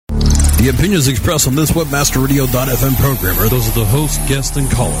The opinions expressed on this WebmasterRadio.fm program are those of the host, guests, and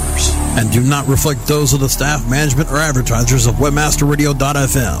callers, and do not reflect those of the staff, management, or advertisers of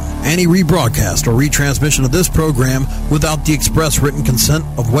WebmasterRadio.fm. Any rebroadcast or retransmission of this program without the express written consent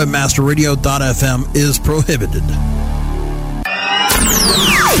of WebmasterRadio.fm is prohibited.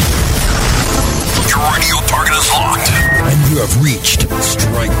 Your radio target is locked, and you have reached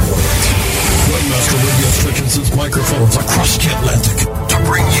strike point. Webmaster Radio stretches its microphones across the Atlantic to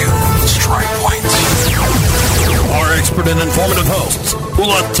bring you Strike Point. Our expert and informative hosts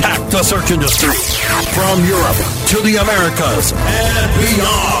will attack the search industry from Europe to the Americas and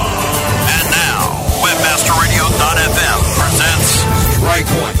beyond. And now, WebmasterRadio.fm presents Strike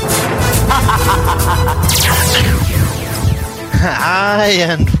Point. Hi,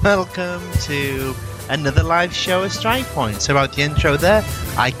 and welcome to another live show of Strike Point. So about the intro there,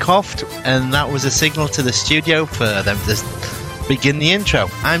 I coughed, and that was a signal to the studio for them to begin the intro.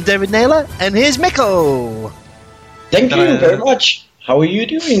 I'm David Naylor, and here's Mikkel. Thank you very much. How are you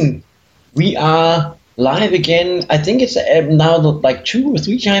doing? We are live again. I think it's now like 2 or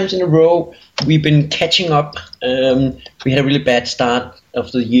 3 times in a row we've been catching up. We had a really bad start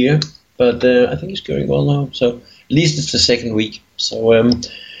of the year, but I think it's going well now. So at least it's the second week. So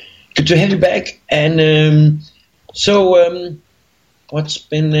good to have you back. And what's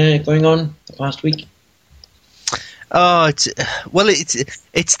been going on the past week? Oh, it's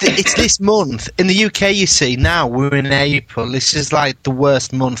this month in the UK. You see, now we're in April. This is like the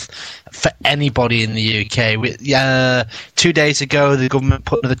worst month for anybody in the UK. 2 days ago, the government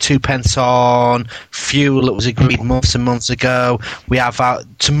put another 2 pence on fuel that was agreed months and months ago. We have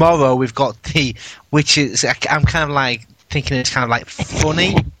tomorrow. We've got which is I'm kind of like thinking it's kind of like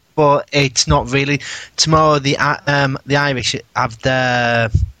funny, but it's not really. Tomorrow, the Irish have their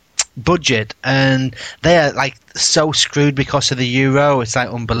budget, and they are like so screwed because of the euro. It's like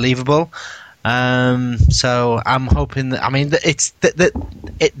unbelievable. So I'm hoping that, I mean, it's they're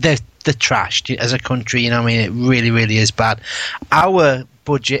trashed as a country. You know, I mean, it really, really is bad. Our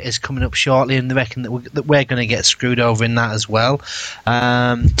budget is coming up shortly, and they reckon that we're going to get screwed over in that as well,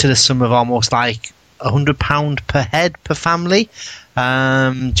 to the sum of almost like £100 per head per family,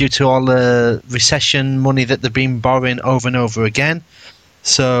 due to all the recession money that they've been borrowing over and over again.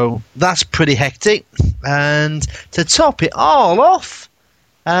 So that's pretty hectic. And to top it all off,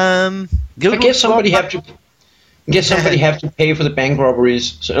 I guess somebody have to pay for the bank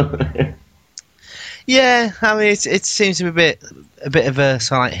robberies. So. Yeah, I mean, it seems to be a bit of a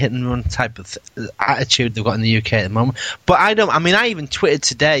sort of like hit and run type of attitude they've got in the UK at the moment. But I even tweeted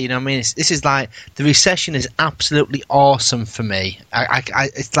today, you know what I mean, this is like, the recession is absolutely awesome for me.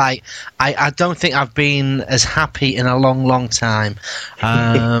 It's like, I don't think I've been as happy in a long, long time.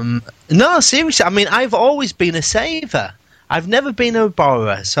 No, seriously, I mean, I've always been a saver. I've never been a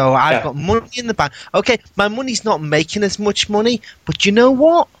borrower, so I've got money in the bank. Okay, my money's not making as much money, but you know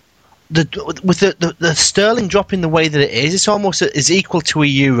what? With the sterling dropping the way that it is, it's almost is equal to a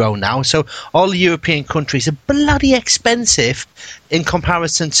euro now. So all the European countries are bloody expensive in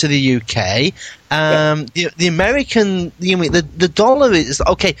comparison to the UK. The American, the dollar is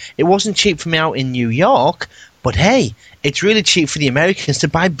okay. It wasn't cheap for me out in New York, but hey, it's really cheap for the Americans to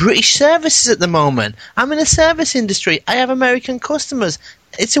buy British services at the moment. I'm in the service industry. I have American customers.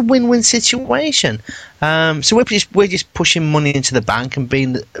 It's a win-win situation. So we're just pushing money into the bank and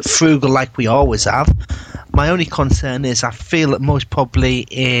being frugal like we always have. My only concern is I feel that most probably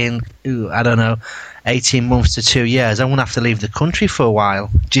in 18 months to 2 years, I won't have to leave the country for a while.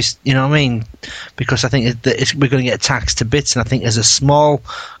 Just, you know what I mean? Because I think we're going to get taxed to bits, and I think as a small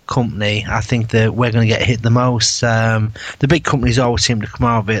company, I think that we're going to get hit the most. The big companies always seem to come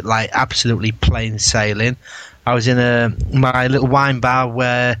out of it like absolutely plain sailing. I was in my little wine bar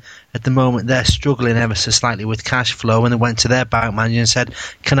where at the moment they're struggling ever so slightly with cash flow, and they went to their bank manager and said,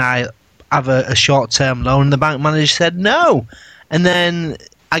 can I have a short-term loan? And the bank manager said no. And then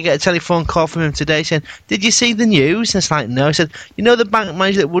I get a telephone call from him today saying, did you see the news? And it's like, no. I said, you know the bank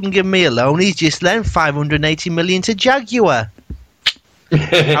manager that wouldn't give me a loan, he's just lent $580 million to Jaguar.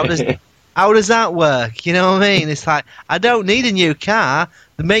 How does that work? You know what I mean? It's like, I don't need a new car.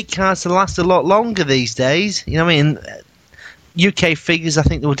 The make cars will last a lot longer these days. You know what I mean? UK figures, I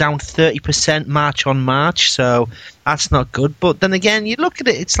think they were down 30% March on March, so that's not good. But then again, you look at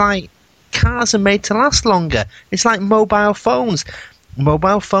it, it's like cars are made to last longer. It's like mobile phones.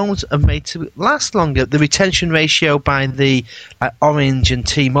 Mobile phones are made to last longer. The retention ratio by the Orange and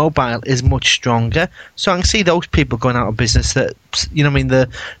T-Mobile is much stronger. So I can see those people going out of business. That, you know what I mean,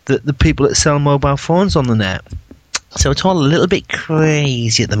 the people that sell mobile phones on the net. So it's all a little bit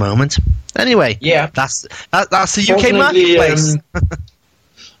crazy at the moment. Anyway, yeah, that's the UK marketplace.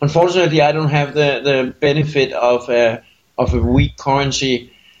 unfortunately, I don't have the benefit of a weak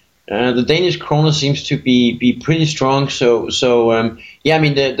currency. The Danish kroner seems to be pretty strong. So yeah, I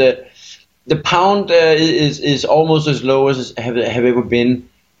mean the pound is almost as low as have ever been.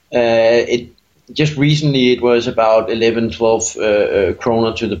 It just recently it was about 11-12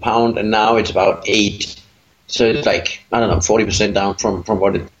 kroner to the pound, and now it's about 8. So it's like, I don't know, 40% down from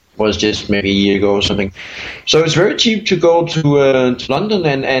what it was just maybe a year ago or something. So it's very cheap to go to London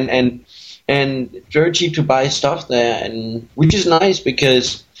and very cheap to buy stuff there, and which is nice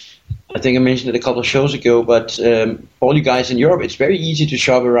because I think I mentioned it a couple of shows ago. But for all you guys in Europe, it's very easy to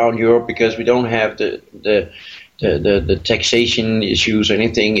shop around Europe because we don't have the taxation issues or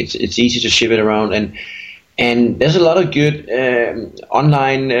anything. It's easy to ship it around, and there's a lot of good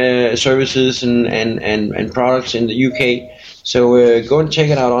online services and products in the UK. So go and check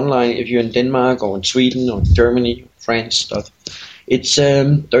it out online if you're in Denmark or in Sweden or Germany, France stuff. It's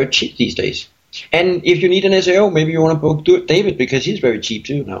dirt cheap these days. And if you need an SEO, maybe you want to book David because he's very cheap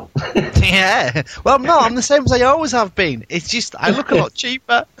too now. Yeah. Well, no, I'm the same as I always have been. It's just I look a lot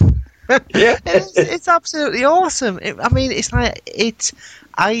cheaper. Yeah. It's absolutely awesome. I mean, it's like it's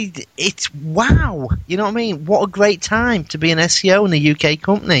wow. You know what I mean? What a great time to be an SEO in a UK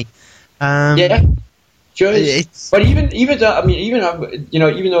company. Yeah. Sure. But even though, I mean, even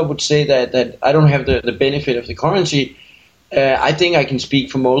though I would say that I don't have the benefit of the currency, I think I can speak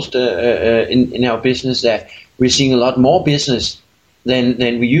for most in our business that we're seeing a lot more business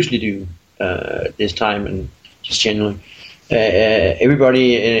than we usually do this time, and just generally.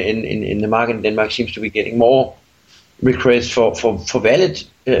 Everybody in the market in Denmark seems to be getting more requests for valid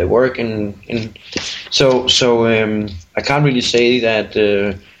work, and so I can't really say that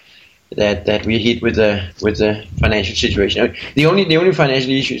we're hit with the financial situation. The only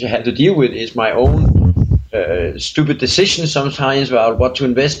financial issues I have to deal with is my own stupid decisions sometimes about what to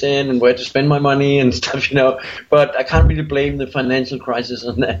invest in and where to spend my money and stuff, But I can't really blame the financial crisis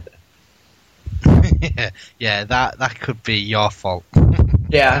on that. Yeah, that could be your fault.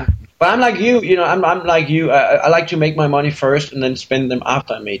 Yeah, but I'm like you, I'm like you. I like to make my money first and then spend them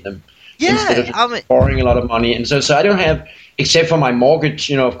after I made them. Yeah, instead of borrowing a lot of money. And so I don't have, except for my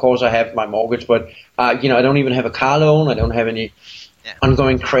mortgage. Of course I have my mortgage, but I don't even have a car loan. I don't have any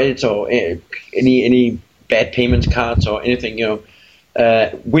ongoing credits or any bad payments cards or anything.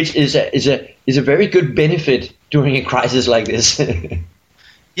 Which is a very good benefit during a crisis like this.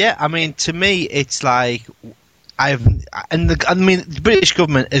 Yeah, I mean, to me, it's like the British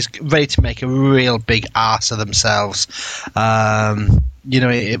government is ready to make a real big arse of themselves.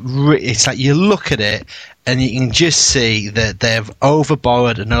 It's like you look at it and you can just see that they've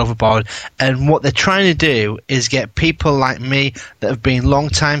overborrowed, and what they're trying to do is get people like me that have been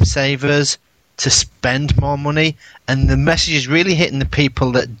long-time savers to spend more money, and the message is really hitting the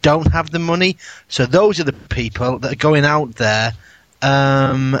people that don't have the money. So those are the people that are going out there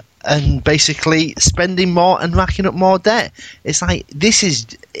and basically spending more and racking up more debt. It's like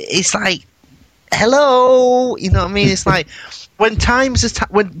hello, you know what I mean? It's like when times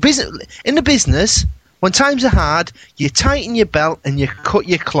in the business, when times are hard, you tighten your belt and you cut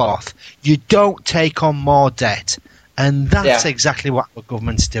your cloth. You don't take on more debt, and that's exactly what the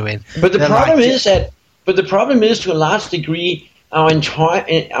government's doing. But the problem is to a large degree, our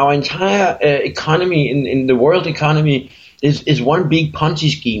entire economy in the world economy is one big Ponzi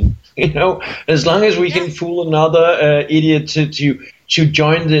scheme. As long as we can fool another idiot to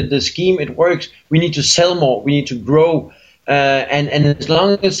join the scheme, it works. We need to sell more. We need to grow, and as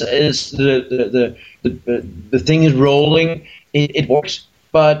long as the thing is rolling, it works.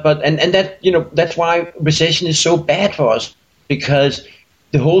 But that that's why recession is so bad for us, because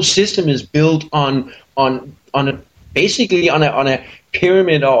the whole system is built on basically on a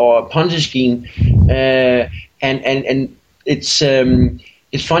pyramid or a Ponzi scheme, and it's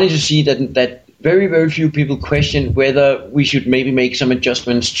funny to see that very, very few people question whether we should maybe make some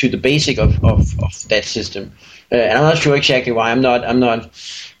adjustments to the basic of that system. And I'm not sure exactly why. I'm not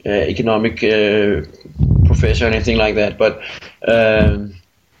economic professor or anything like that, but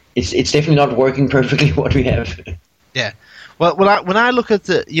it's definitely not working perfectly what we have. Yeah. Well, when I look at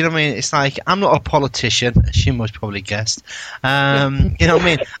the, it's like I'm not a politician, as you most probably guessed. I'm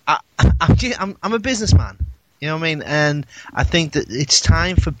a businessman. You know what I mean? And I think that it's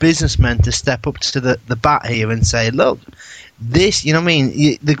time for businessmen to step up to the bat here and say, look, this,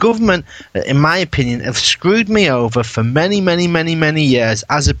 the government, in my opinion, have screwed me over for many, many, many, many years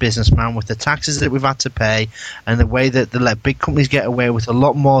as a businessman with the taxes that we've had to pay and the way that they let big companies get away with a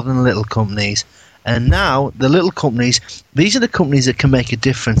lot more than little companies. And now the little companies, these are the companies that can make a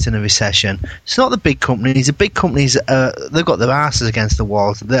difference in a recession. It's not the big companies. The big companies, they've got their asses against the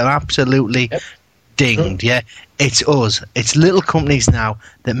walls. They're absolutely dinged, yeah? It's us. It's little companies now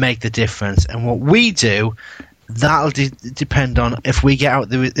that make the difference. And what we do, that'll depend on if we get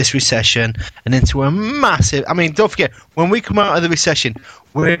out of this recession and into a massive... I mean, don't forget, when we come out of the recession,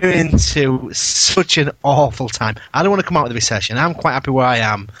 we're into such an awful time. I don't want to come out of the recession. I'm quite happy where I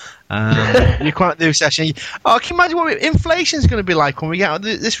am. You come out of the recession. Can you imagine what inflation's going to be like when we get out of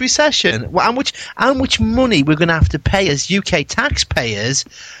this recession? How much money we're going to have to pay as UK taxpayers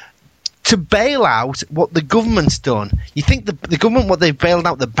to bail out what the government's done? You think the government, what they've bailed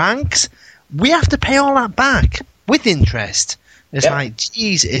out the banks? We have to pay all that back with interest. It's like,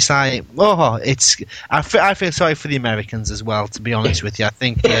 geez, it's like, I feel sorry for the Americans as well, to be honest with you. I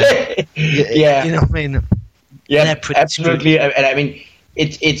think, you know what I mean? Yeah, absolutely. And I mean,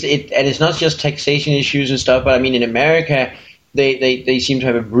 it's not just taxation issues and stuff, but I mean, in America, they seem to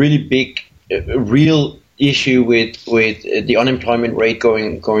have a really big, real issue with the unemployment rate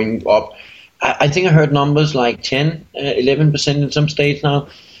going up. I think I heard numbers like 10, 11% in some states now.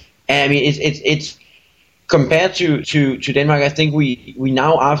 I mean, it's compared to Denmark. I think we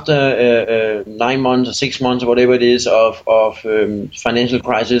now, after 9 months or 6 months or whatever it is of financial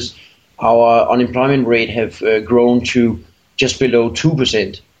crisis, our unemployment rate have grown to just below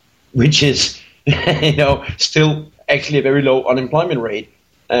 2%, which is still actually a very low unemployment rate,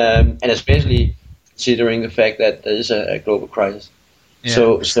 and especially considering the fact that there is a global crisis.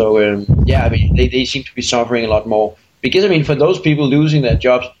 Yeah. So I mean, they seem to be suffering a lot more because, I mean, for those people losing their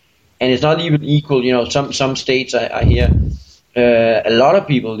jobs. And it's not even equal, some states I hear a lot of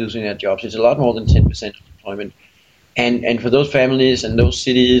people losing their jobs. It's a lot more than 10% unemployment. And for those families and those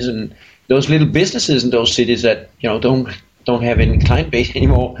cities and those little businesses in those cities that, don't have any client base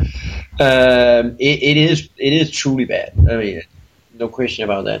anymore, it is truly bad. I mean, no question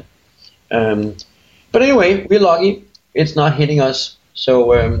about that. But anyway, we're lucky. It's not hitting us.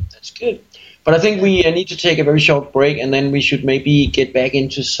 So that's good. But I think we need to take a very short break, and then we should maybe get back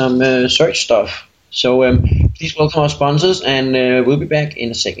into some search stuff. So please welcome our sponsors, and we'll be back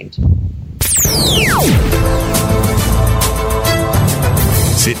in a second.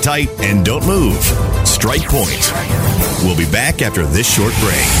 Sit tight and don't move. Strike Point. We'll be back after this short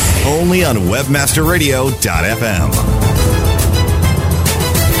break, only on webmasterradio.fm.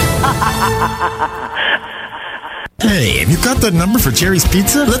 Hey, have you got the number for Jerry's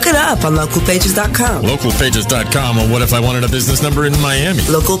Pizza? Look it up on localpages.com. Localpages.com? Well, what if I wanted a business number in Miami?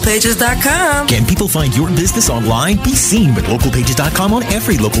 Localpages.com. Can people find your business online? Be seen with localpages.com on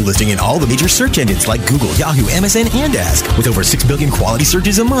every local listing in all the major search engines like Google, Yahoo, MSN, and Ask. With over 6 billion quality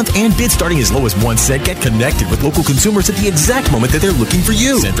searches a month and bids starting as low as 1 cent, get connected with local consumers at the exact moment that they're looking for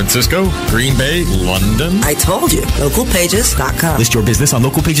you. San Francisco, Green Bay, London. I told you. Localpages.com. List your business on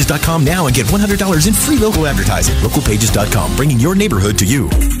localpages.com now and get $100 in free local advertising. Localpages.com, bringing your neighborhood to you.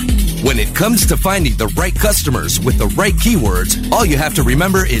 When it comes to finding the right customers with the right keywords, all you have to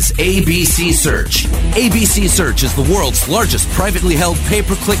remember is ABC Search. ABC Search is the world's largest privately held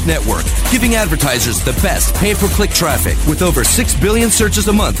pay-per-click network, giving advertisers the best pay-per-click traffic with over 6 billion searches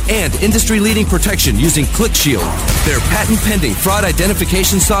a month and industry-leading protection using ClickShield. Their patent-pending fraud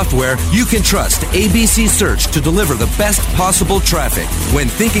identification software, you can trust ABC Search to deliver the best possible traffic. When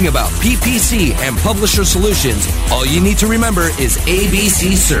thinking about PPC and publisher solutions, all you need to remember is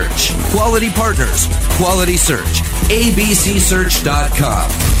ABC Search. Quality partners, quality search.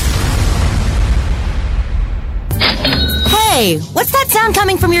 abcsearch.com. Hey, what's that sound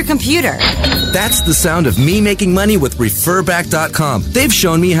coming from your computer? That's the sound of me making money with Referback.com. They've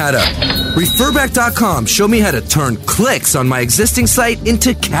shown me how to... Referback.com showed me how to turn clicks on my existing site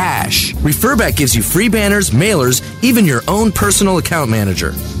into cash. Referback gives you free banners, mailers, even your own personal account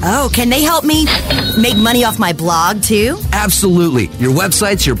manager. Oh, can they help me make money off my blog, too? Absolutely. Your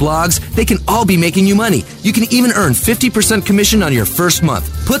websites, your blogs, they can all be making you money. You can even earn 50% commission on your first month.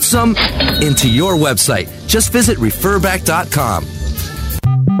 Put some into your website. Just visit Referback.com.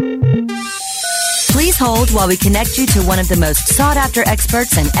 Please hold while we connect you to one of the most sought-after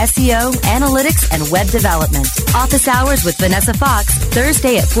experts in SEO, analytics, and web development. Office Hours with Vanessa Fox,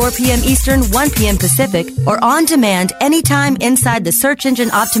 Thursday at 4 p.m. Eastern, 1 p.m. Pacific, or on demand anytime inside the Search Engine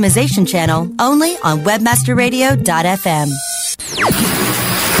Optimization channel, only on webmasterradio.fm.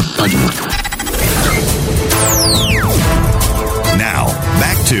 Now,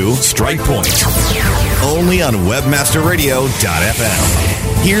 back to Strike Point, only on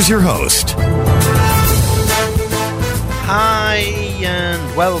webmasterradio.fm. Here's your host. Hi,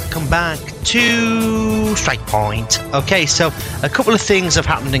 and welcome back to Strike Point. Okay, so a couple of things have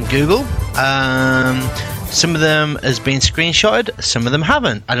happened in Google. Some of them has been screenshotted, some of them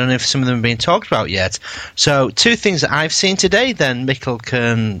haven't. I don't know if some of them have been talked about yet. So 2 things that I've seen today, then Mikkel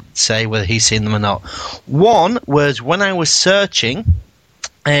can say whether he's seen them or not. One was when I was searching,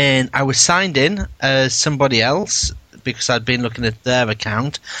 and I was signed in as somebody else because I'd been looking at their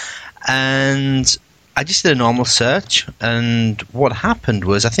account, and I just did a normal search, and what happened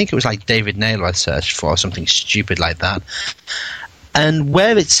was, I think it was like David Naylor I searched for, something stupid like that, and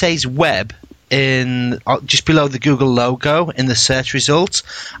where it says web, in just below the Google logo in the search results,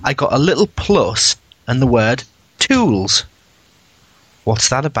 I got a little plus and the word tools. What's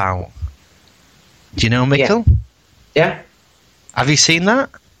that about? Do you know, Mikkel? Yeah. Have you seen that?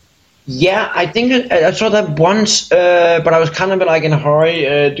 Yeah, I think I saw that once, but I was kind of like in a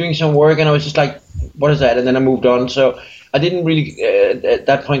hurry doing some work, and I was just like, what is that? And then I moved on. So I didn't really at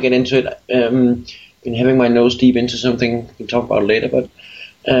that point get into it. Been having my nose deep into something we can talk about later, but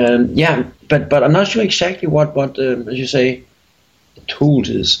yeah, but I'm not sure exactly what as you say, the tools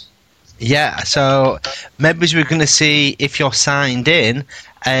is. Yeah, so maybe we're going to see if you're signed in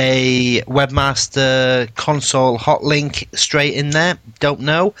a Webmaster Console hot link straight in there. Don't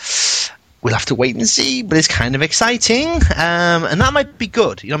know. We'll have to wait and see, but it's kind of exciting, and that might be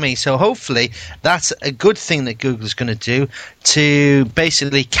good. You know what I mean? So hopefully that's a good thing that Google's going to do to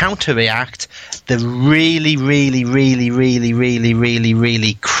basically counteract the really, really, really, really, really, really,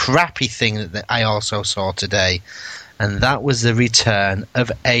 really crappy thing that I also saw today, and that was the return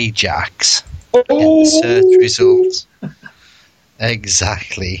of Ajax in search results.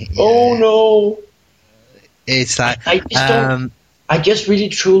 Exactly. Yeah. Oh no! It's like I just really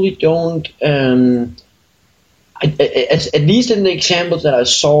truly don't. At least in the examples that I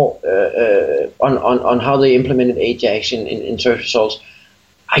saw on how they implemented Ajax in search results,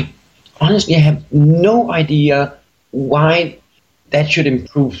 I honestly have no idea why that should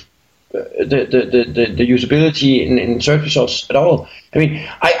improve the usability in search results at all. I mean,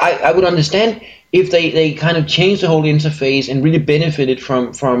 I would understand if they kind of changed the whole interface and really benefited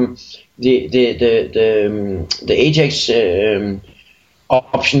from the Ajax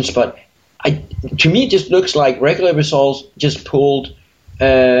options, but to me it just looks like regular results just pulled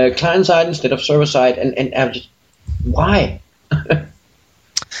client side instead of server side, and I'm just, why?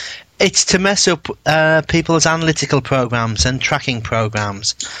 It's to mess up people's analytical programs and tracking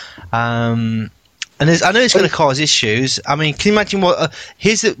programs. And I know it's going to cause issues. I mean, can you imagine what?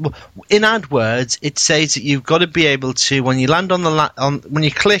 In AdWords, it says that you've got to be able to, when you land when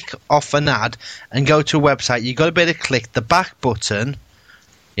you click off an ad and go to a website, you've got to be able to click the back button,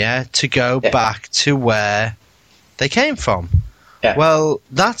 to go back to where they came from. Yeah. Well,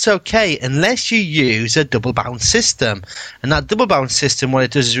 that's okay unless you use a double bounce system. And that double bounce system, what it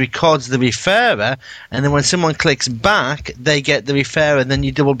does is records the referrer, and then when someone clicks back, they get the referrer, and then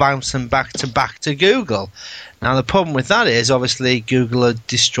you double bounce them back to Google. Now, the problem with that is, obviously, Google are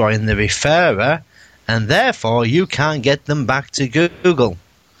destroying the referrer, and therefore you can't get them back to Google.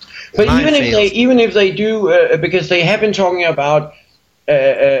 But even if they do, because they have been talking about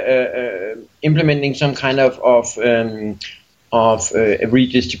implementing some kind of a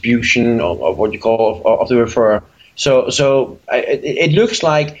redistribution of what you call of the referrer. So it looks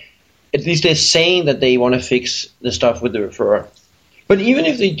like at least they're saying that they want to fix the stuff with the referrer. But even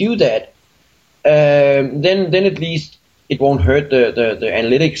if they do that, then at least it won't hurt the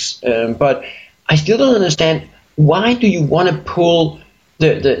analytics. But I still don't understand, why do you want to pull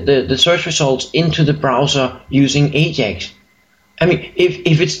the search results into the browser using Ajax? I mean,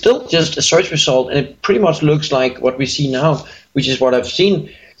 if it's still just a search result and it pretty much looks like what we see now, which is what I've seen,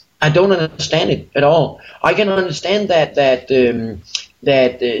 I don't understand it at all. I can understand that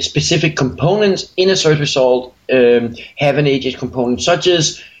specific components in a search result have an Ajax component, such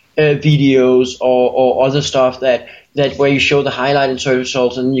as videos or other stuff that where you show the highlight in search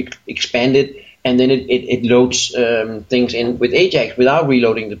results and you expand it, and then it loads things in with Ajax without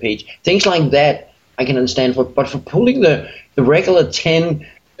reloading the page. Things like that I can understand, but for pulling the regular 10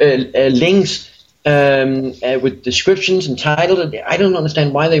 links with descriptions and titles, I don't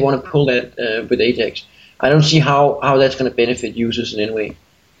understand why they want to pull that with Ajax. I don't see how that's going to benefit users in any way.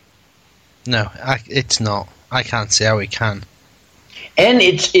 No, it's not. I can't see how it can. And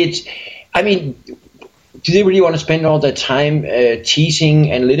it's. I mean, do they really want to spend all their time teasing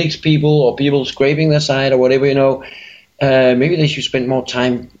analytics people or people scraping their site or whatever? Maybe they should spend more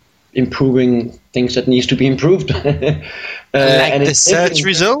time improving things that needs to be improved. Like the search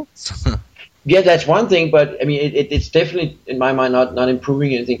results? Yeah, that's one thing, but I mean, it's definitely, in my mind, not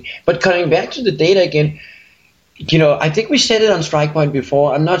improving anything. But coming back to the data again, I think we said it on Strike Point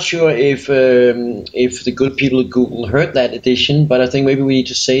before. I'm not sure if the good people at Google heard that edition, but I think maybe we need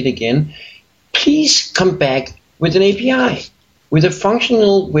to say it again. Please come back with an API, with a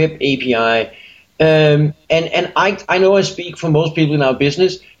functional web API. And I know I speak for most people in our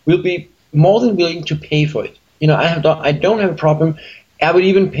business. We'll be more than willing to pay for it. I don't have a problem. I would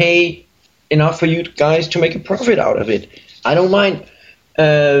even pay enough for you guys to make a profit out of it. I don't mind.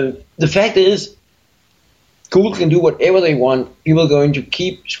 The fact is, Google can do whatever they want. People are going to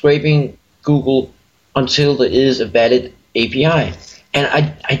keep scraping Google until there is a valid API. And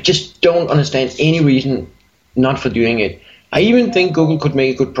I just don't understand any reason not for doing it. I even think Google could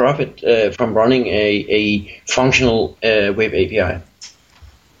make a good profit from running a functional web API.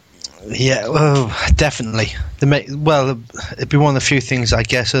 Yeah, well, definitely. It'd be one of the few things, I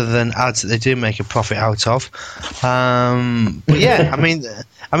guess, other than ads that they do make a profit out of. But yeah, I mean,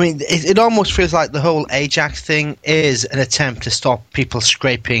 it almost feels like the whole Ajax thing is an attempt to stop people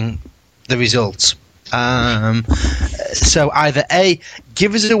scraping the results. So either A,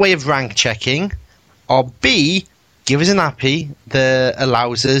 give us a way of rank checking, or B, give us an API that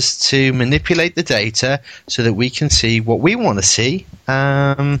allows us to manipulate the data so that we can see what we want to see.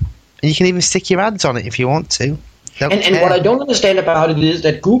 And you can even stick your ads on it if you want to. And what I don't understand about it is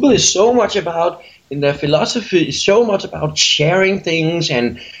that Google is so much about, in their philosophy, is so much about sharing things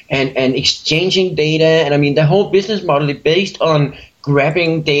and exchanging data. And I mean, the whole business model is based on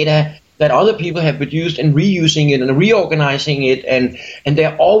grabbing data that other people have produced and reusing it and reorganizing it. And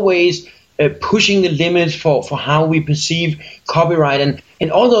they're always pushing the limits for how we perceive copyright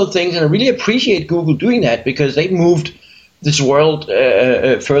and all those things. And I really appreciate Google doing that because they've moved this world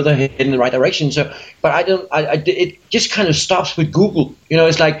further in the right direction. So, but it just kind of stops with Google.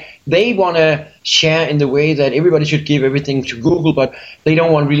 It's like they want to share in the way that everybody should give everything to Google, but they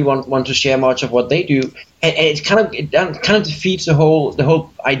don't really want to share much of what they do. And it kind of defeats the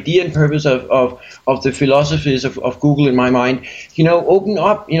whole idea and purpose of the philosophies of Google in my mind. Open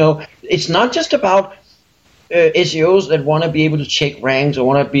up. It's not just about SEOs that want to be able to check ranks or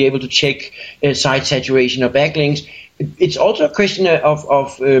want to be able to check site saturation or backlinks. It's also a question of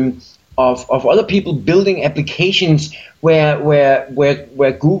other people building applications where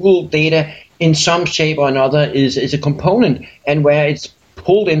Google data in some shape or another is a component, and where it's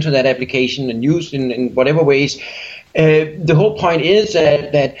pulled into that application and used in whatever ways. The whole point is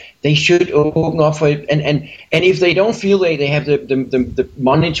that they should open up for it, and if they don't feel they have the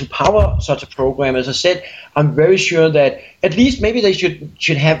money to power such a program, as I said, I'm very sure that at least maybe they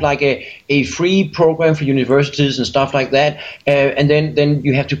should have like a free program for universities and stuff like that, and then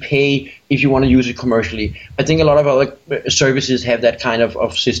you have to pay if you want to use it commercially. I think a lot of other services have that kind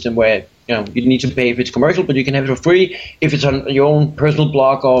of system where you need to pay if it's commercial, but you can have it for free if it's on your own personal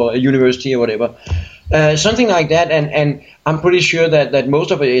blog or a university or whatever. Something like that, and I'm pretty sure that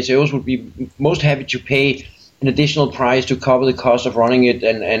most of the SEOs would be most happy to pay an additional price to cover the cost of running it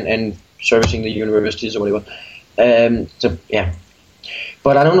and servicing the universities or whatever. So yeah,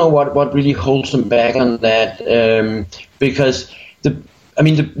 but I don't know what really holds them back on that, because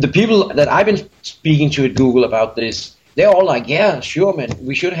the people that I've been speaking to at Google about this, they're all like, yeah, sure, man,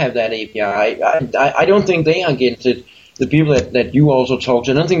 we should have that API. I don't think they are against it. The people that you also talk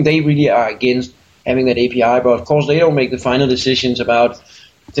to, I don't think they really are against having that API, but of course they don't make the final decisions about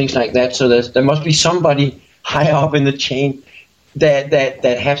things like that. So there must be somebody higher up in the chain that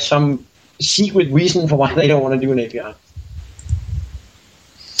have some secret reason for why they don't want to do an API.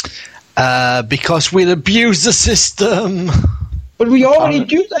 Because we'll abuse the system. But we already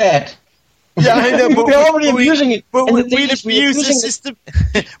do that. Yeah, I know, but we're already abusing it. But we'd abuse the system.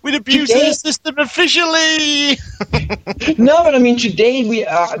 We'd abuse the system officially. No, but I mean, today we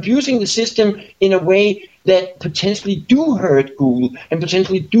are abusing the system in a way that potentially do hurt Google and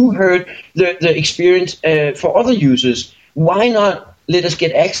potentially do hurt the experience for other users. Why not let us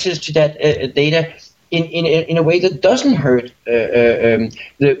get access to that data in a way that doesn't hurt the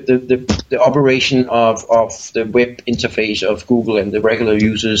operation of the web interface of Google and the regular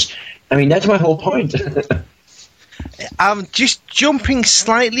users? I mean, that's my whole point. I'm just jumping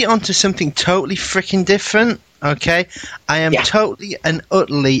slightly onto something totally freaking different, okay? I am totally and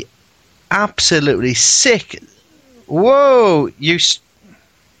utterly, absolutely sick. Whoa,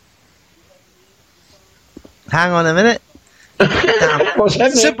 hang on a minute. What's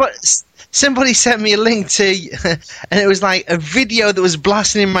happening? Somebody sent me a link to, and it was like a video that was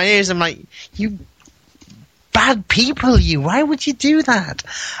blasting in my ears. I'm like, you bad people, why would you do that?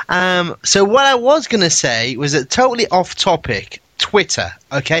 So what I was going to say was that totally off topic, Twitter,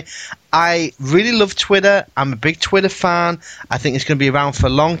 okay? I really love Twitter. I'm a big Twitter fan. I think it's going to be around for a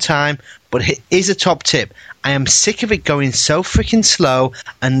long time. But here's a top tip. I am sick of it going so freaking slow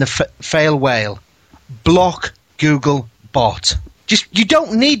and the fail whale. Block Google bot. You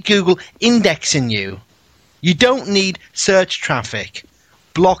don't need Google indexing you. You don't need search traffic.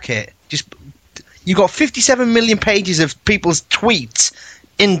 Block it. You got 57 million pages of people's tweets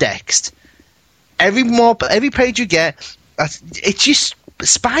indexed. Every page you get, it's just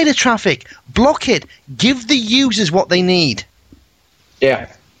spider traffic. Block it. Give the users what they need. Yeah.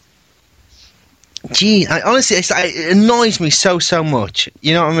 Gee, honestly, it annoys me so much.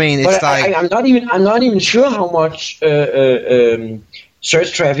 You know what I mean? It's I'm not even sure how much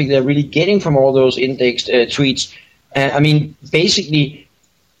search traffic they're really getting from all those indexed tweets. I mean, basically,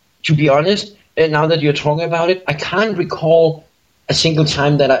 to be honest, now that you're talking about it, I can't recall a single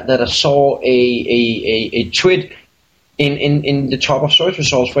time that I saw a tweet in the top of search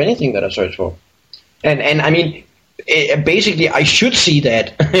results for anything that I searched for. And I mean, basically, I should see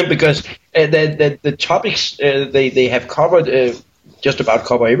that because the topics they have covered just about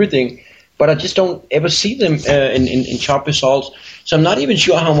cover everything, but I just don't ever see them in top results. So I'm not even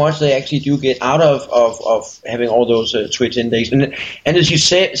sure how much they actually do get out of having all those tweets indexed. And as you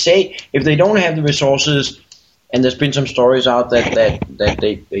say, if they don't have the resources, and there's been some stories out that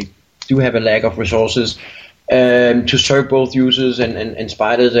they do have a lack of resources to serve both users and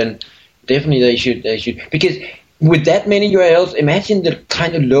spiders, and definitely they should because with that many URLs, imagine the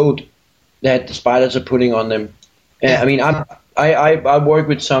kind of load that the spiders are putting on them. I mean, I work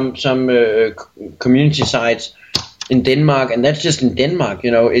with some community sites in Denmark, and that's just in Denmark. You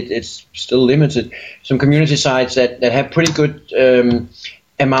know, it's still limited. Some community sites that have pretty good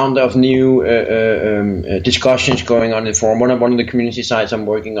amount of new discussions going on in the forum. One of the community sites I'm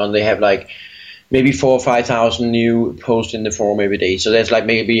working on, they have like maybe 4,000 or 5,000 new posts in the forum every day. So that's like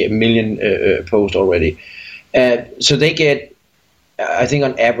maybe 1 million posts already. So they get, I think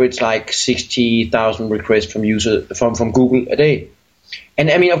on average, like 60,000 requests from users from Google a day. And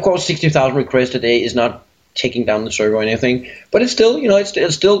I mean, of course, 60,000 requests a day is not taking down the server or anything, but it's still,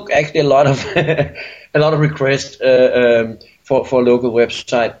 it's still actually a lot of a lot of requests for a local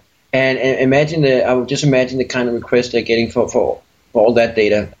website. And I would just imagine the kind of requests they're getting for all that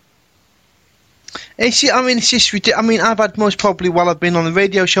data. It's just ridiculous. I mean, I've had most probably, while I've been on the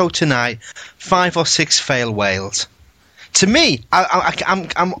radio show tonight, 5 or 6 fail whales. To me,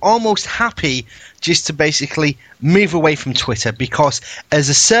 I'm almost happy just to basically move away from Twitter, because as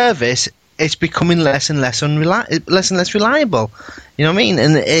a service, it's becoming less and less reliable. You know what I mean?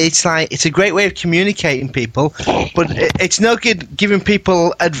 And it's like, it's a great way of communicating people, but it's no good giving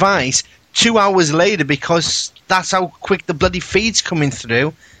people advice 2 hours later, because that's how quick the bloody feed's coming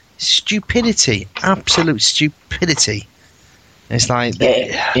through. Stupidity, absolute stupidity. It's like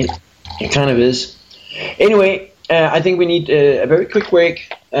it kind of is. Anyway, I think we need a very quick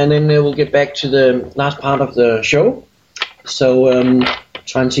break, and then we'll get back to the last part of the show. So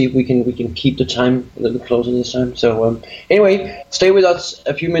try and see if we can keep the time a little closer this time. So anyway, stay with us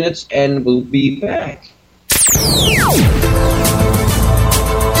a few minutes, and we'll be back.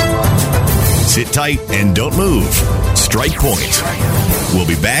 Sit tight and don't move. Strike Point. We'll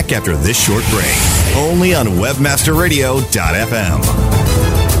be back after this short break. Only on webmasterradio.fm.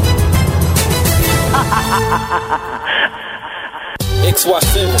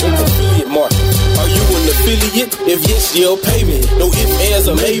 XY7 affiliate market. Are you an affiliate? If yes, you'll pay me. No ifs, ands,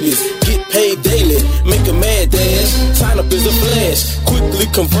 or maybes. Get paid daily. Make a mad dash. Sign up as a flash. Quickly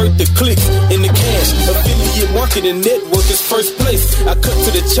convert the clicks into cash. Affiliate marketing network is first place. I cut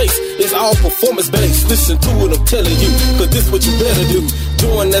to the chase. It's all performance based. Listen to what I'm telling you, cause this what you better do.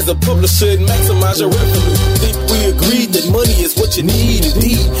 Join as a publisher and maximize your revenue. Think we agreed that money is what you need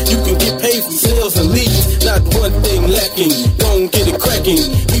indeed. You can get paid from sales and leads. Not one thing lacking. Don't get it cracking.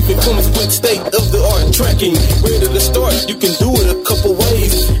 Even comes with state-of-the-art tracking. Ready to start? You can do it a couple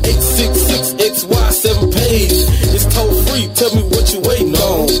ways. 866-XY7 page. It's toll free. Tell me what you waiting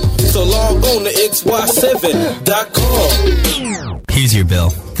on. So log on to XY7.com. Here's your bill.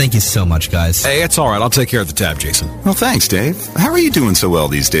 Thank you so much, guys. Hey, it's all right. I'll take care of the tab, Jason. Well, thanks, Dave. How are you doing so well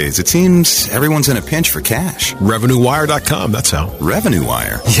these days? It seems everyone's in a pinch for cash. RevenueWire.com, that's how.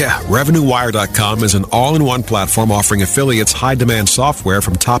 RevenueWire? Yeah, RevenueWire.com is an all-in-one platform offering affiliates high-demand software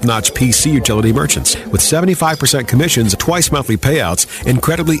from top-notch PC utility merchants. With 75% commissions, twice monthly payouts,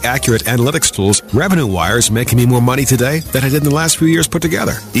 incredibly accurate analytics tools, RevenueWire is making me more money today than I did in the last few years put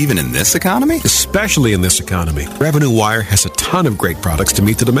together. Even in this economy? Especially in this economy. RevenueWire has a ton of great products to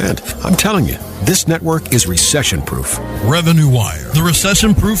meet the demand. I'm telling you, this network is recession-proof. RevenueWire, the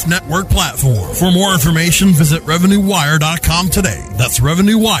recession-proof network platform. For more information, visit RevenueWire.com today. That's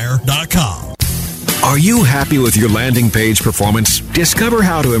RevenueWire.com. Are you happy with your landing page performance? Discover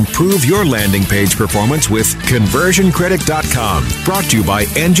how to improve your landing page performance with ConversionCritic.com. Brought to you by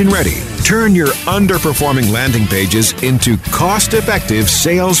Engine Ready. Turn your underperforming landing pages into cost-effective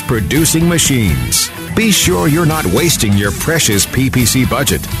sales-producing machines. Be sure you're not wasting your precious PPC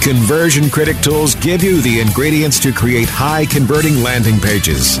budget. Conversion Critic tools give you the ingredients to create high-converting landing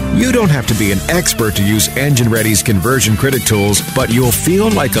pages. You don't have to be an expert to use Engine Ready's Conversion Critic tools, but you'll feel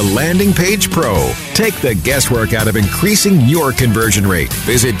like a landing page pro. Take the guesswork out of increasing your conversion rate.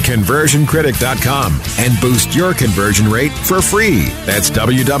 Visit ConversionCritic.com and boost your conversion rate for free. That's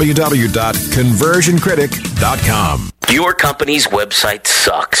www.ConversionCritic.com. Your company's website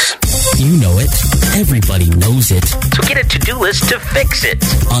sucks. You know it. Everybody knows it. So get a to-do list to fix it.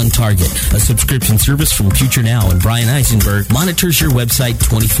 On Target, a subscription service from Future Now and Brian Eisenberg, monitors your website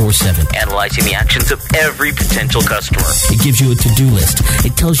 24/7. Analyzing the actions of every potential customer. It gives you a to-do list.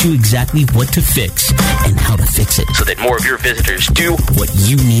 It tells you exactly what to fix and how to fix it. So that more of your visitors do what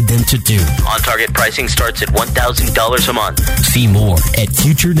you need them to do. On Target pricing starts at $1,000 a month. See more at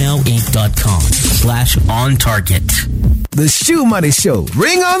futurenowinc.com/ontarget. The Shoe Money Show.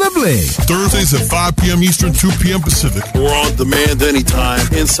 Ring on the bling. Thursdays at 5 p.m. Eastern, 2 p.m. Pacific. Or on demand anytime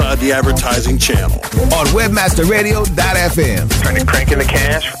inside the advertising channel. On webmasterradio.fm. Trying to crank in the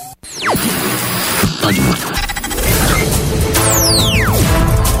cash.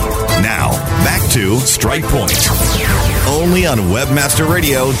 Now, back to Strike Point. Only on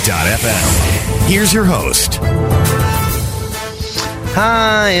webmasterradio.fm. Here's your host.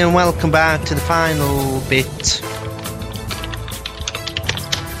 Hi, and welcome back to the final bit.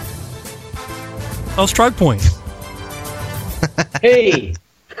 Oh, Strike Point. Hey.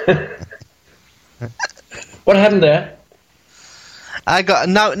 What happened there? I got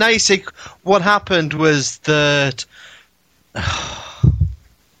now you see what happened was that.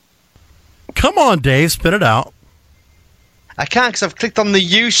 Come on, Dave, spit it out. I can't because I've clicked on the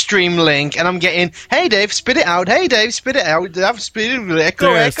Ustream link and I'm getting, hey Dave, spit it out. Hey Dave, spit it out. I've spit it.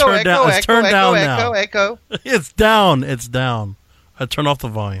 Echo, there, echo, echo, it's turned down echo, now. echo. It's down. It's down. I turned off the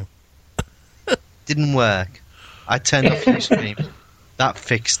volume. Didn't work. I turned off Ustream. That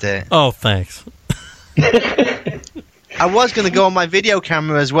fixed it. Oh, thanks. I was going to go on my video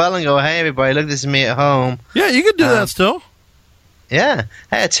camera as well and go, hey everybody, look, this is me at home. Yeah, you could do that still. Yeah.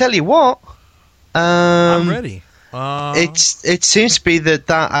 Hey, I tell you what. I'm ready. It seems to be that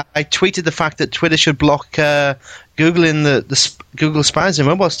I tweeted the fact that Twitter should block Google in the Google Spies and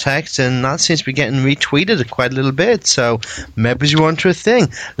robots text, and that seems to be getting retweeted quite a little bit. So maybe you're onto a thing.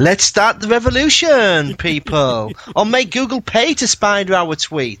 Let's start the revolution, people, or make Google pay to spider our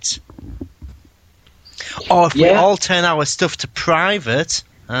tweets. Or if we all turn our stuff to private.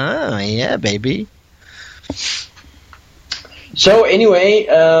 Oh yeah, baby. So anyway,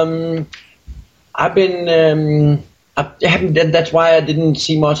 I've been. I haven't. That's why I didn't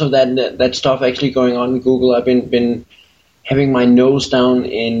see much of that stuff actually going on with Google. I've been having my nose down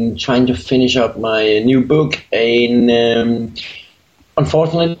in trying to finish up my new book.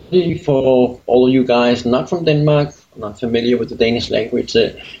 Unfortunately for all of you guys not from Denmark, not familiar with the Danish language,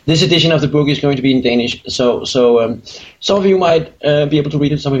 this edition of the book is going to be in Danish. So some of you might be able to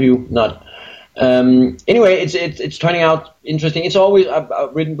read it, some of you not. Anyway, it's turning out interesting. It's always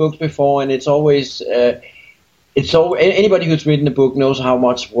I've written books before, and it's always anybody who's written a book knows how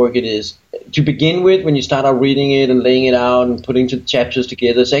much work it is to begin with. When you start out reading it and laying it out and putting the chapters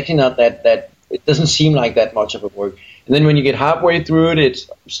together, it's actually not that it doesn't seem like that much of a work. And then when you get halfway through it, it's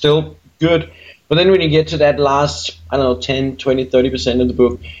still good. But then when you get to that last, 10, 20, 30% of the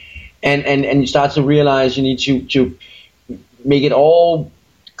book, and you start to realize you need to make it all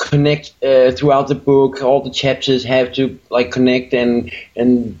connect throughout the book. All the chapters have to connect and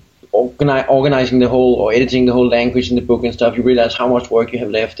organizing the whole or editing the whole language in the book and stuff. You realize how much work you have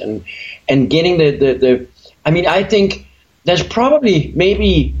left, and getting the I think there's probably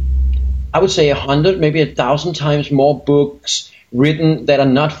maybe I would say 100, maybe 1,000 times more books written that are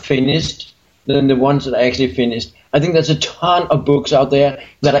not finished than the ones that are actually finished. I think there's a ton of books out there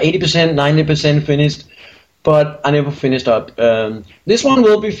that are 80%, 90% finished, but I never finished up. This one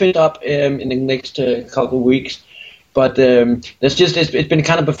will be finished up in the next couple of weeks, but it's been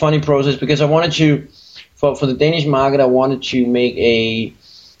kind of a funny process because I wanted to, for the Danish market, I wanted to make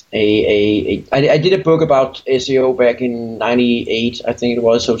I did a book about SEO back in 98, I think it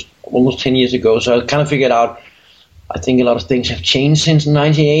was, so almost 10 years ago. So I kind of figured out, I think a lot of things have changed since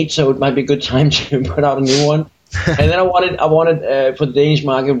 98, so it might be a good time to put out a new one. And then I wanted for the Danish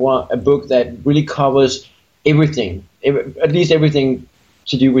market a book that really covers everything, at least everything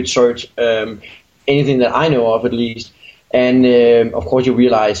to do with search, anything that I know of at least. And of course, you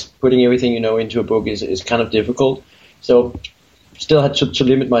realize putting everything you know into a book is kind of difficult. So, still had to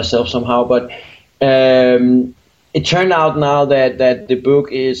limit myself somehow. But it turned out now that the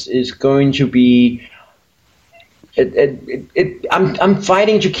book is going to be. I'm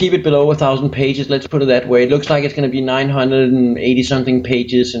fighting to keep it below 1,000 pages. Let's put it that way. It looks like it's going to be 980 something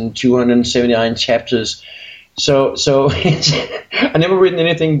pages and 279 chapters. So I've never written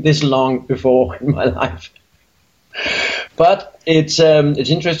anything this long before in my life. But it's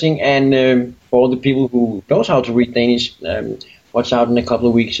interesting, and for the people who knows how to read Danish, watch out in a couple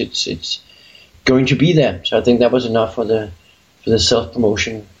of weeks. It's going to be there. So I think that was enough for the self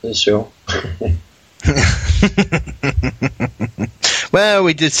promotion for the show. Well,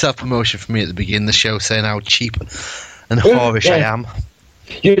 we did self promotion for me at the beginning of the show, saying how cheap and whorish I am.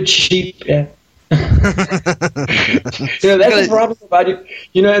 You're cheap, yeah. That's the problem about it.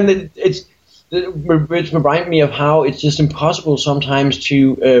 And it's reminding me of how it's just impossible sometimes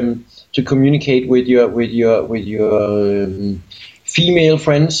to communicate with your female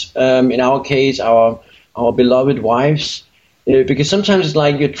friends. In our case, our beloved wives. Because sometimes it's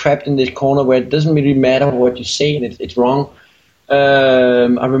like you're trapped in this corner where it doesn't really matter what you say and it's wrong.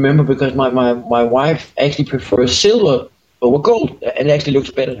 I remember because my wife actually prefers silver over gold, and it actually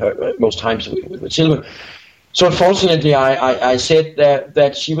looks better to her most times with silver. So unfortunately, I said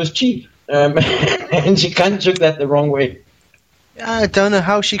that she was cheap, and she kind of took that the wrong way. I don't know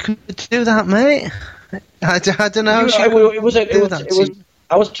how she could do that, mate. I don't know how she could do that.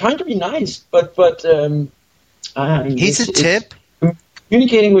 I was trying to be nice, but here's a tip.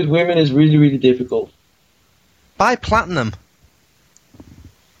 Communicating with women is really, really difficult. Buy platinum.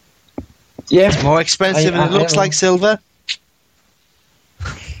 Yeah. It's more expensive and it looks like silver.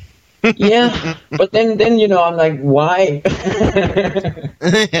 Yeah, but then I'm like, why?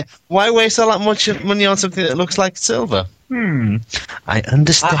 Why waste all that much money on something that looks like silver? I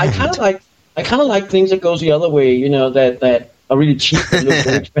understand. I kind of like things that goes the other way. That are really cheap and look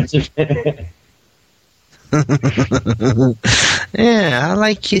very expensive. Yeah, I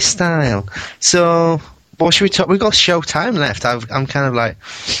like your style. So, what should we talk? We've got show time left. I'm kind of like,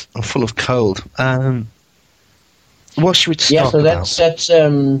 I'm full of cold. What should we talk about? That's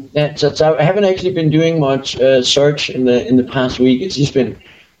I haven't actually been doing much search in the past week. It's just been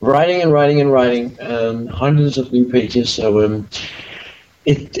writing, hundreds of new pages. So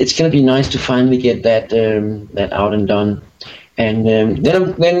it's going to be nice to finally get that out and done. And then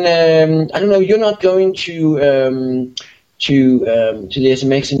I don't know. You're not going to the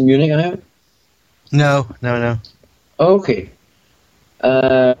SMX in Munich, are you? No. Okay.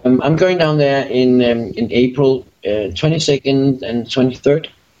 I'm going down there in April 22nd and 23rd.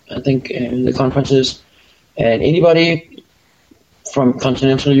 I think the conference is. And anybody from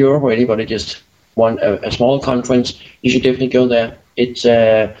continental Europe or anybody just want a small conference, you should definitely go there. It's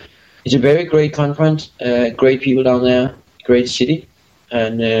a very great conference. Great people down there. Great city,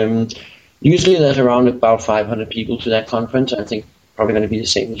 and usually there's around about 500 people to that conference. I think probably going to be the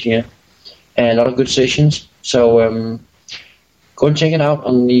same this year, and a lot of good sessions. So go and check it out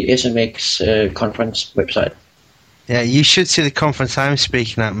on the SMX conference website. Yeah, you should see the conference I'm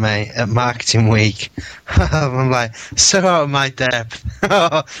speaking at, mate, at Marketing Week. I'm like, so out of my depth.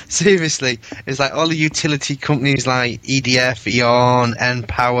 Seriously, it's like all the utility companies like EDF, E.ON,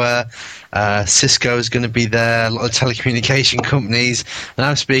 npower, Cisco's going to be there, a lot of telecommunication companies, and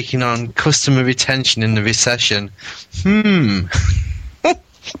I'm speaking on customer retention in the recession. But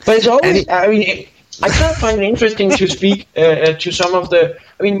it's always, I kind of find it interesting to speak to some of the.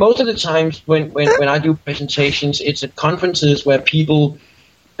 I mean, most of the times when I do presentations, it's at conferences where people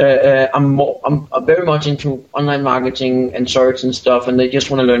are very much into online marketing and search and stuff, and they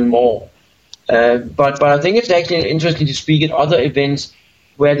just want to learn more. But I think it's actually interesting to speak at other events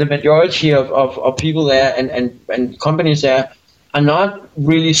where the majority of people there and companies there are not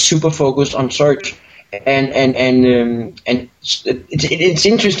really super focused on search. And it's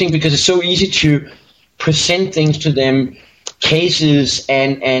interesting because it's so easy to present things to them, cases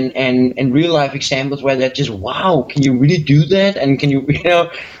and real life examples where they're just, wow, can you really do that? And can you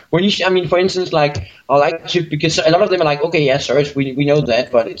when you, I mean, for instance, like I like to, because a lot of them are like, okay, yeah, search, we know that,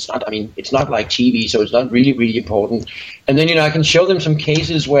 but it's not. I mean, it's not like TV, so it's not really, really important. And then I can show them some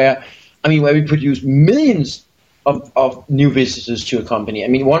cases where we produce millions of new visitors to a company. I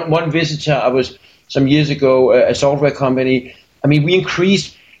mean, one visitor, I was some years ago, a software company. I mean, we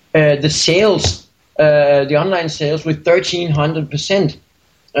increased the sales, the online sales, with 1,300%.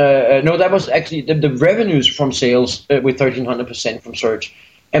 No, that was actually the revenues from sales with 1,300% from search.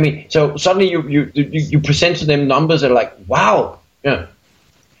 I mean, so suddenly you present to them numbers that are like, wow, yeah.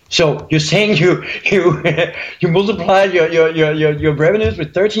 So you're saying you multiplied your revenues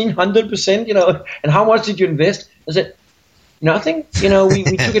with 1,300%, and how much did you invest? I said, nothing. We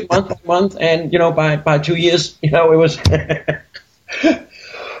took it month by month, and by 2 years, it was.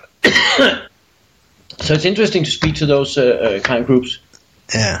 So it's interesting to speak to those kind of groups.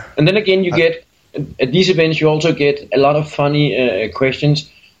 Yeah. And then again, you get at these events, you also get a lot of funny questions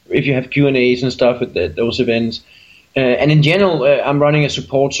if you have Q&As and stuff at those events. And in general, I'm running a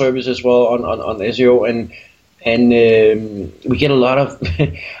support service as well on SEO, and we get a lot of.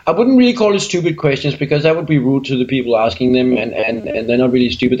 I wouldn't really call it stupid questions because that would be rude to the people asking them, and they're not really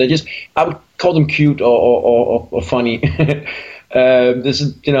stupid. I would call them cute or funny. This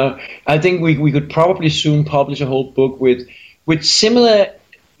is, I think we could probably soon publish a whole book with similar,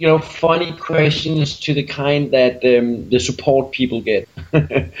 funny questions to the kind that the support people get,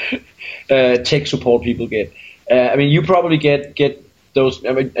 tech support people get. You probably get those.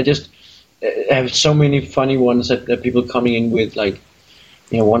 I just have so many funny ones that people coming in with, like,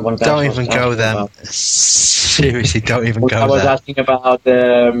 one guy. Don't even go there. Seriously, don't even go there. I was asking about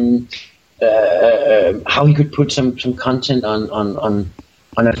how he could put some content on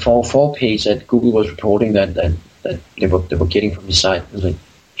a 404 page that Google was reporting that they were getting from the site. I was like,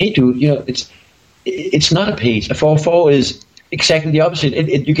 hey, dude, it's not a page. A 404 is exactly the opposite.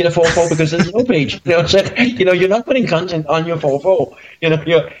 You get a 404 because there's no page. You're not putting content on your 404.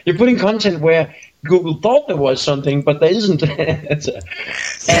 You're putting content where Google thought there was something, but there isn't. It's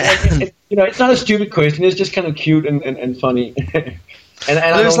not a stupid question. It's just kind of cute and funny. and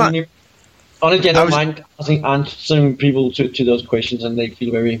I don't mind answering people to those questions, and they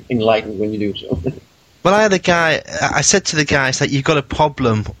feel very enlightened when you do so. Well, I said to the guy, it's like, you've got a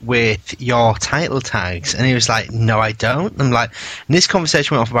problem with your title tags. And he was like, no, I don't. I'm like, and this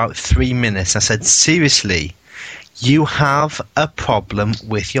conversation went off about 3 minutes. I said, seriously, you have a problem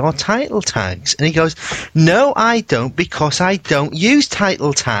with your title tags? And he goes, no, I don't, because I don't use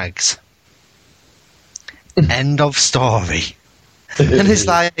title tags. End of story. And it's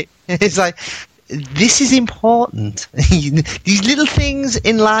like, this is important. These little things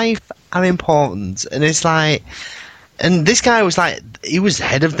in life are important. And it's like, and this guy was like, he was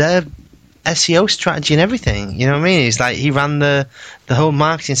head of their SEO strategy and everything. You know what I mean? He's like, he ran the whole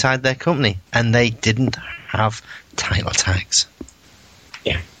marketing side of their company, and they didn't have title tags.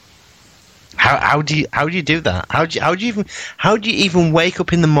 Yeah. How do you do that? How do you even wake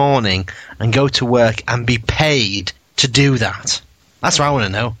up in the morning and go to work and be paid to do that? That's what I want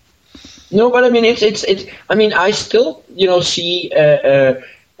to know. No, but it's. I still, see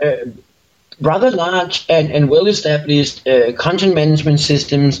rather large and well-established content management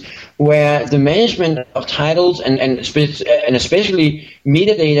systems where the management of titles and especially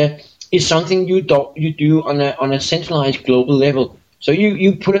metadata is something you do on a centralized global level. So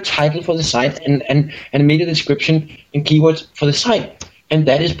you put a title for the site and a meta description and keywords for the site. And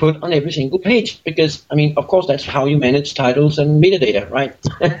that is put on every single page because, of course, that's how you manage titles and metadata, right?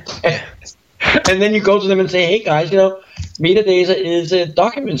 And then you go to them and say, hey, guys, metadata is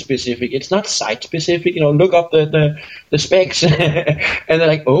document specific. It's not site specific. Look up the specs. And they're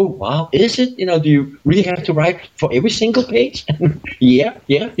like, oh, wow, is it? Do you really have to write for every single page? Yeah,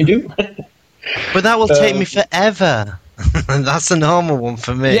 you do. But that will take me forever. That's the normal one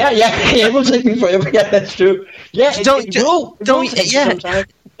for me. Yeah, it will take me forever. Yeah, that's true. Yeah, don't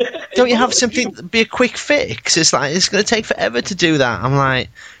you have something be a quick fix? It's like, it's going to take forever to do that. I'm like,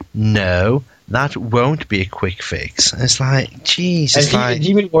 no, that won't be a quick fix. It's like, geez, it's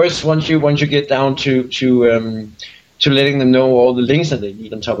even worse once you get down to letting them know all the links that they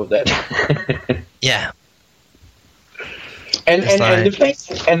need on top of that. Yeah. And then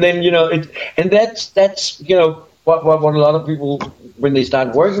that's what a lot of people, when they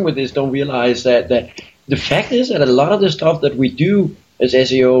start working with this, don't realize that the fact is that a lot of the stuff that we do as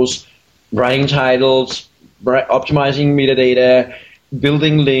SEOs, writing titles, optimizing metadata,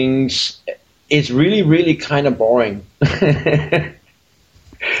 building links, is really, really kind of boring. That's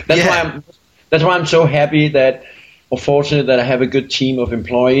why I'm so happy that, or fortunate that I have a good team of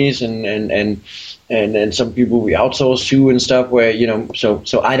employees and some people we outsource to and stuff where,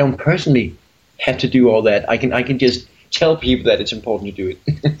 so I don't personally have to do all that. I can just tell people that it's important to do it.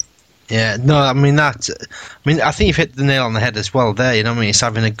 Yeah, no, I think you've hit the nail on the head as well there. It's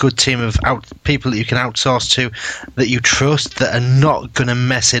having a good team of people that you can outsource to, that you trust, that are not going to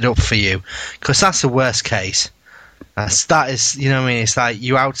mess it up for you, because that's the worst case. That is, it's like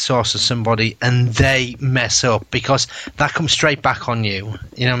you outsource to somebody and they mess up, because that comes straight back on you.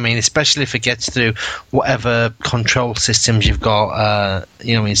 Especially if it gets through whatever control systems you've got.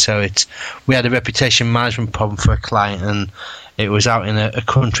 So we had a reputation management problem for a client, and It was out in a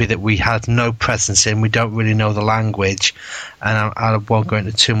country that we had no presence in. We don't really know the language, and I won't go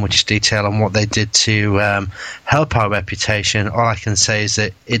into too much detail on what they did to help our reputation. All I can say is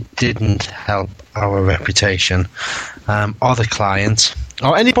that it didn't help our reputation, or the client,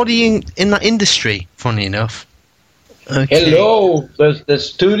 or anybody in that industry, funny enough. Okay. Hello, the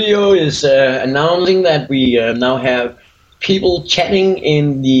studio is announcing that we now have people chatting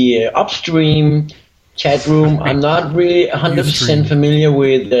in the upstream chat room. I'm not really 100% familiar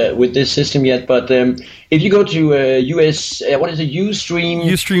with this system yet, but if you go to Ustream?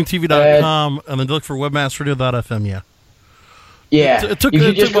 Ustreamtv.com, and then look for webmasterradio.fm, yeah. Yeah, it took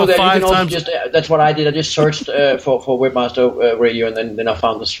go there. five you can times. Also that's what I did. I just searched for Webmaster Radio, and then I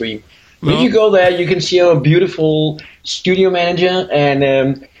found the stream. If you go there, you can see our beautiful studio manager,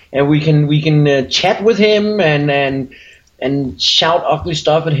 and we can chat with him and shout ugly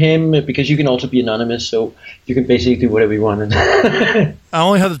stuff at him, because you can also be anonymous, so you can basically do whatever you want. I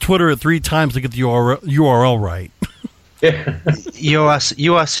only had to Twitter it 3 times to get the URL right.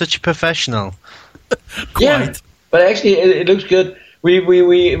 You are such a professional. Quite. Yeah, but actually it looks good.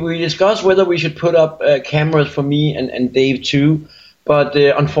 We discussed whether we should put up cameras for me and Dave too. But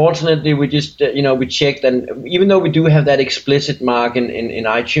unfortunately, we just we checked, and even though we do have that explicit mark in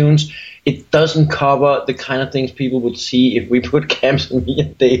iTunes, it doesn't cover the kind of things people would see if we put cams on me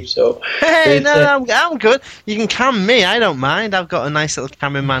and Dave. So I'm good. You can cam me. I don't mind. I've got a nice little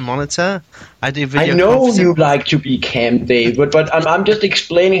camera in my monitor. I do video. I know you like to be cammed, Dave, but I'm just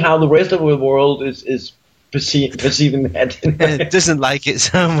explaining how the rest of the world is perceiving that. It doesn't like it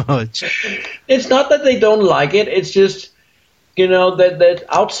so much. It's not that they don't like it. It's just that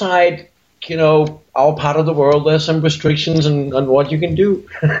outside, our part of the world, there's some restrictions on what you can do.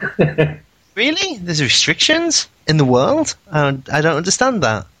 Really? There's restrictions in the world? I don't understand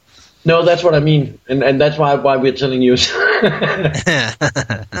that. No, that's what I mean, and that's why we're telling you. It's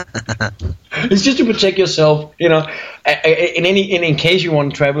just to protect yourself, in case you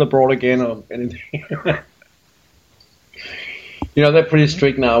want to travel abroad again or anything. They're pretty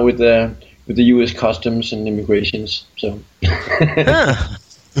strict now with the U.S. customs and immigrations. So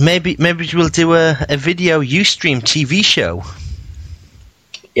maybe we'll do a video Ustream TV show.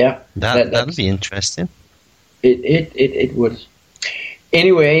 Yeah, that'd be interesting. It would.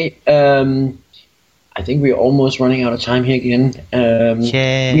 Anyway, I think we're almost running out of time here again.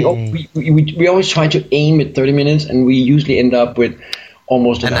 We always try to aim at 30 minutes, and we usually end up with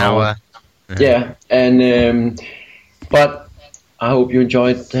almost an hour. Yeah, and but I hope you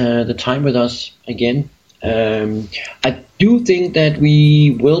enjoyed the time with us again. I do think that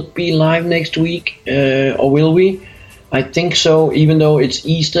we will be live next week, or will we? I think so, even though it's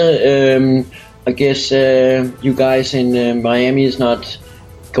Easter. I guess you guys in Miami is not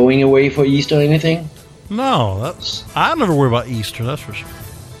going away for Easter or anything? No, I never worry about Easter, that's for sure.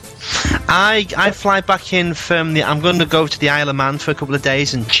 I fly back in from I'm going to go to the Isle of Man for a couple of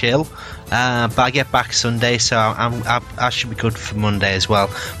days and chill, but I get back Sunday, so I should be good for Monday as well.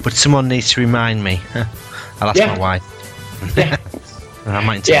 But someone needs to remind me. I'll ask my wife. Yeah, I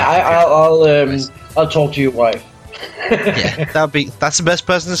might. I'll talk to your wife. Yeah, that's the best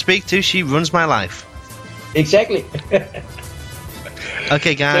person to speak to. She runs my life. Exactly.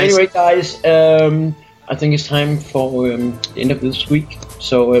 Okay, guys. So anyway, guys, I think it's time for the end of this week.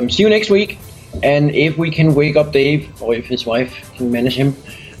 So see you next week. And if we can wake up Dave, or if his wife can manage him,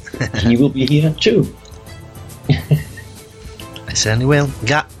 he will be here too. I certainly will.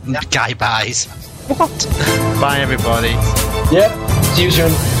 Guy buys. What? Bye, everybody. Yep. See you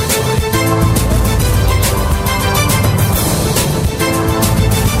soon.